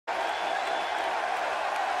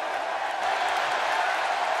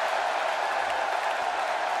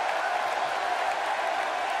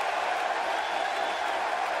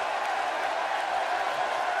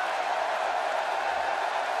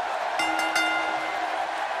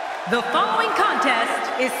The following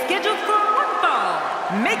contest is scheduled for one fall.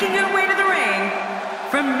 Making her way to the ring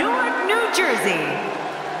from Newark, New Jersey,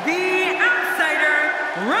 the Outsider,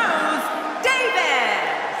 Rose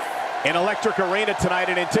Davis. An electric arena tonight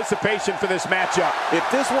in anticipation for this matchup. If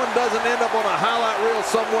this one doesn't end up on a highlight reel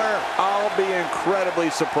somewhere, I'll be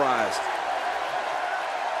incredibly surprised.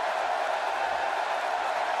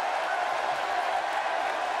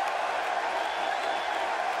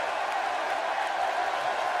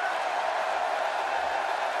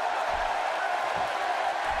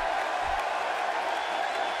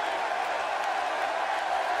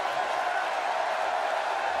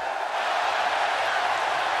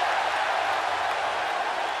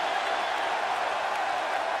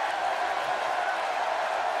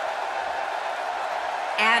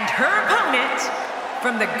 And her opponent,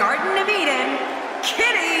 from the Garden of Eden,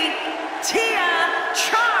 Kitty Tia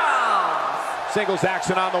Charles. Singles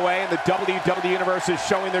action on the way, and the WWE Universe is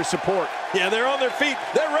showing their support. Yeah, they're on their feet.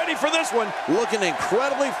 They're ready for this one. Looking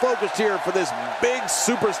incredibly focused here for this big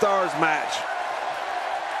superstars match.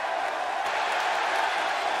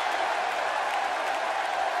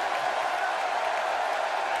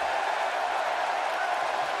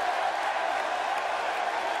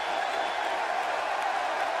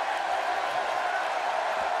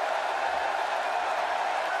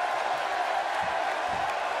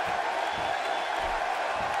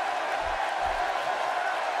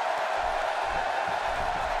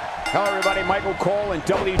 Hello everybody, Michael Cole and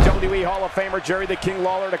WWE Hall of Famer Jerry the King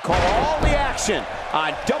Lawler to call all the action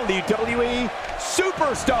on WWE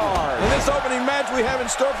Superstars. And this opening match we have in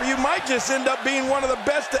store for you might just end up being one of the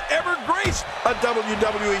best to ever grace a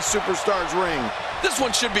WWE Superstars ring. This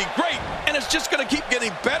one should be great, and it's just going to keep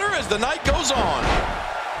getting better as the night goes on.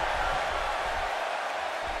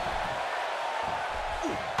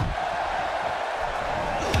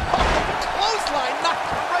 Clothesline knocked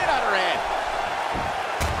right out her head.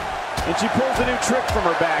 And she pulls a new trick from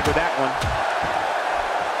her bag with that one.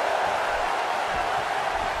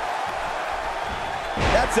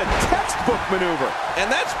 That's a textbook maneuver.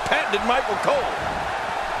 And that's patented Michael Cole.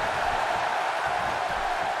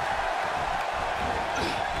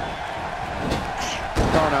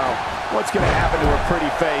 Oh no, what's going to happen to her pretty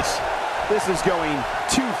face? This is going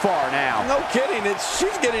too far now. No kidding,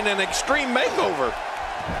 she's getting an extreme makeover.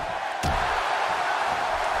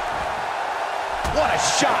 What a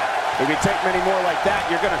shot. If you take many more like that,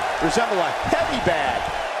 you're going to resemble a heavy bag.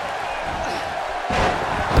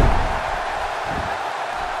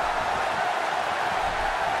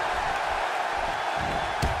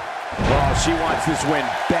 Oh, she wants this win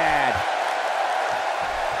bad.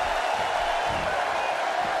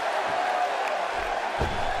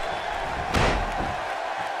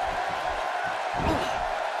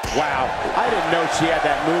 Wow, I didn't know she had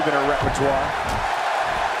that move in her repertoire.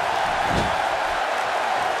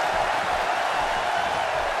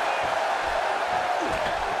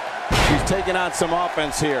 Taking on some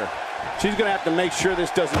offense here. She's going to have to make sure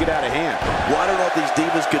this doesn't get out of hand. Well, I don't know if these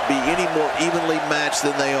Divas could be any more evenly matched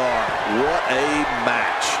than they are. What a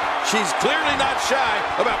match. She's clearly not shy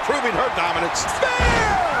about proving her dominance.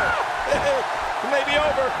 Spear! It may be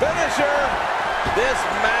over. Finisher. This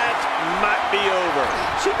match might be over.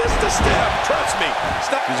 She missed a step. Trust me.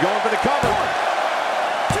 Stop. She's going for the cover.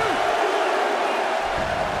 1, 2.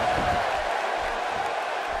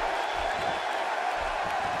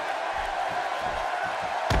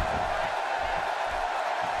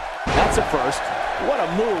 That's a first. What a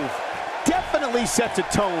move. Definitely sets a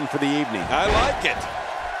tone for the evening. I like it.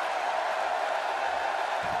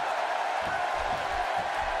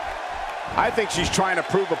 I think she's trying to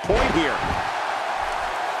prove a point here.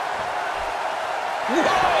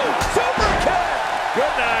 Whoa! Super kick!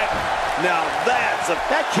 Good night. Now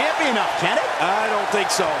that can't be enough, can it? I don't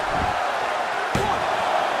think so.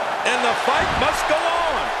 And the fight must go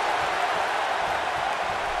on.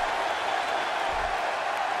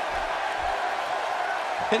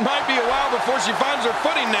 It might be a while before she finds her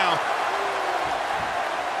footing now.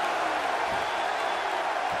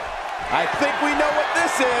 I think we know what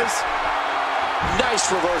this is. Nice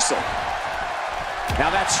reversal.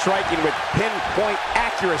 Now that's striking with pinpoint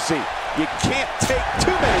accuracy. You can't take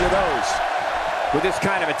too many of those. With this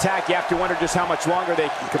kind of attack, you have to wonder just how much longer they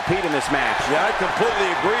can compete in this match. Yeah, I completely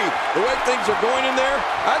agree. The way things are going in there,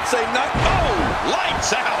 I'd say not. Oh,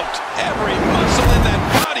 lights out. Every muscle in that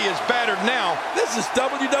body is battered now. This is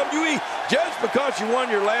WWE. Just because you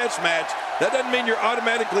won your last match, that doesn't mean you're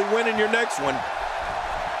automatically winning your next one.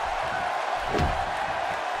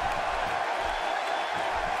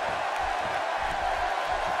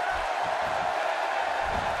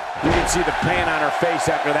 You can see the pain on her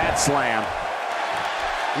face after that slam.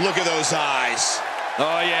 Look at those eyes.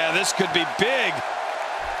 Oh, yeah, this could be big.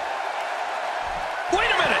 Wait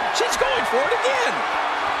a minute. She's going for it again.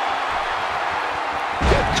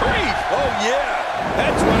 Good grief. Oh, yeah.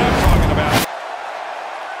 That's what I'm talking about.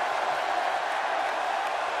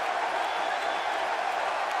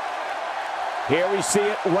 Here we see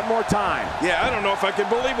it one more time. Yeah, I don't know if I can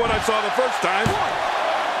believe what I saw the first time.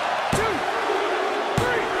 1, 2,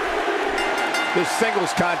 3. This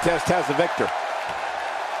singles contest has the victor.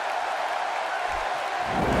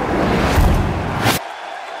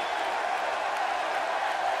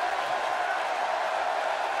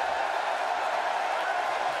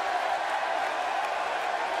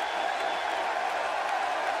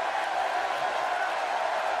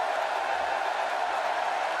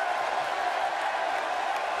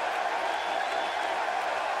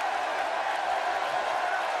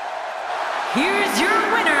 Here's your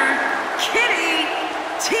winner, Kitty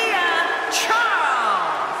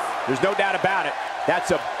Charles. There's no doubt about it.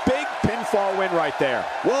 That's a big pinfall win right there.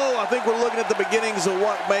 Whoa, I think we're looking at the beginnings of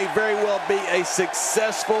what may very well be a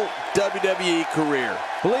successful WWE career.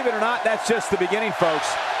 Believe it or not, that's just the beginning,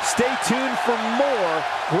 folks. Stay tuned for more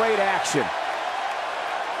great action.